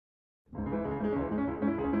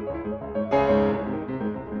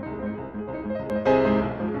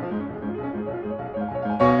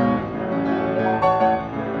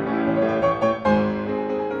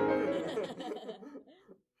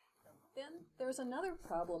there's another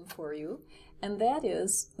problem for you, and that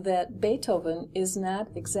is that Beethoven is not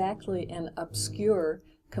exactly an obscure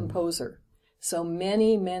composer. So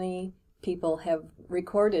many people have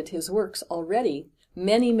recorded his works already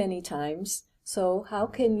many times. So how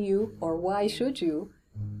can you, or why should you,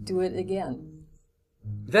 do it again?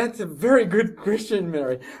 That's a very good question,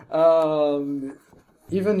 Mary.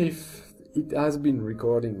 Even if it has been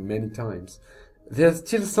recorded many times, there's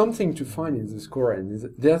still something to find in the score,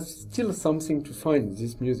 and there's still something to find in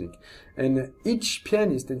this music. And each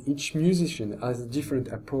pianist and each musician has a different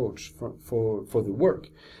approach for the work.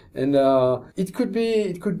 And it could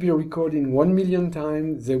be recorded 1 million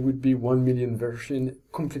times. There would be 1 million versions,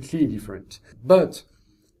 completely different. But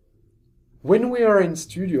when we are in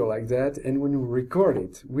studio like that, and when we record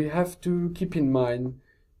it, we have to keep in mind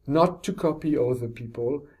not to copy other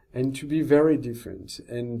people, and to be very different,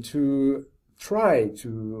 and to try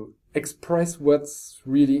to express what's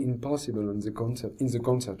really impossible in the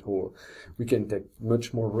concert hall. We can take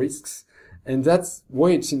much more risks, and that's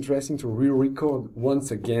why it's interesting to re-record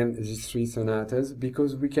once again these 3 sonatas,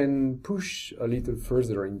 because we can push a little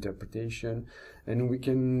further interpretation, and we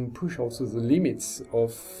can push also the limits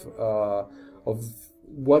of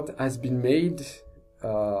what has been made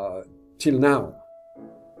till now.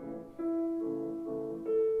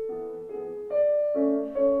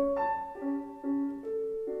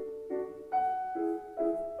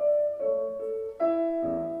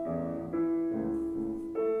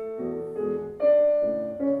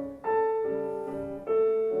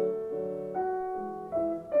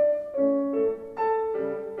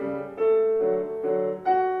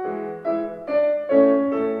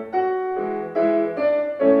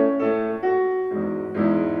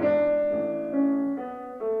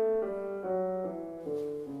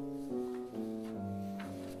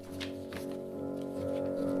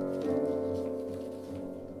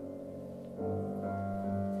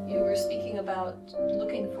 About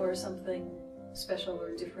looking for something special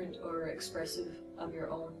or different or expressive of your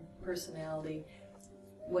own personality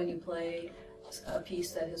when you play a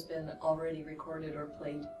piece that has been already recorded or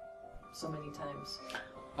played so many times.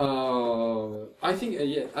 I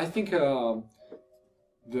think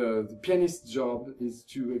the pianist's job is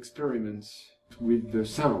to experiment with the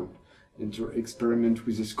sound and to experiment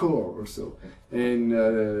with the score also, and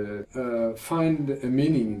find a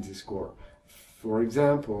meaning in the score. For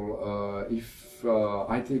example, if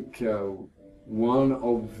I take one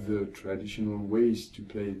of the traditional ways to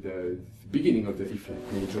play the beginning of the E-flat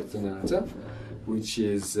major sonata, which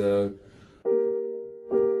is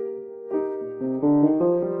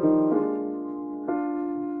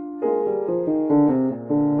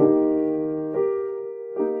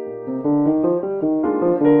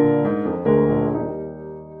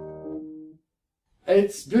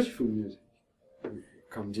it's beautiful music.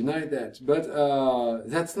 Can't deny that, but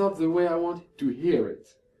that's not the way I wanted to hear it,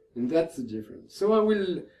 and that's the difference. So I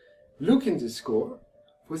will look in the score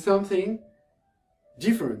for something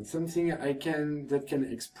different, something that can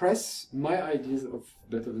express my ideas of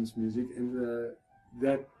Beethoven's music, and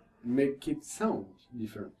that make it sound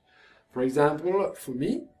different. For example, for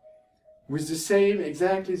me, with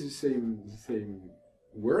exactly the same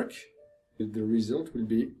work, the result will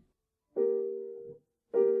be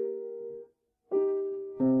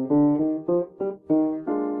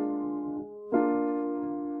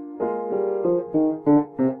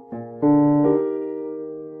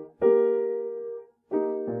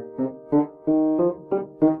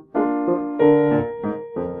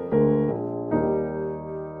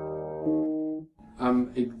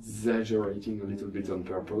exaggerating a little bit on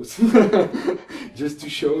purpose, just to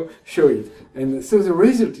show it. And so the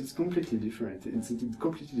result is completely different. It's a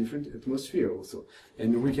completely different atmosphere also.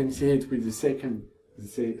 And we can see it with the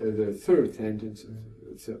third sentence,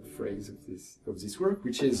 third phrase of this work,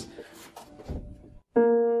 which is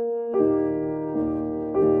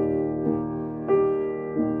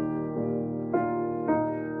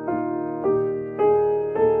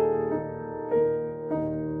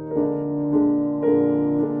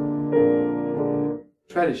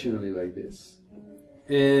traditionally like this.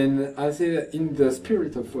 And I say that in the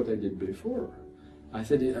spirit of what I did before, I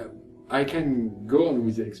said I can go on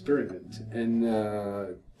with the experiment and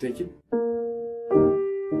take it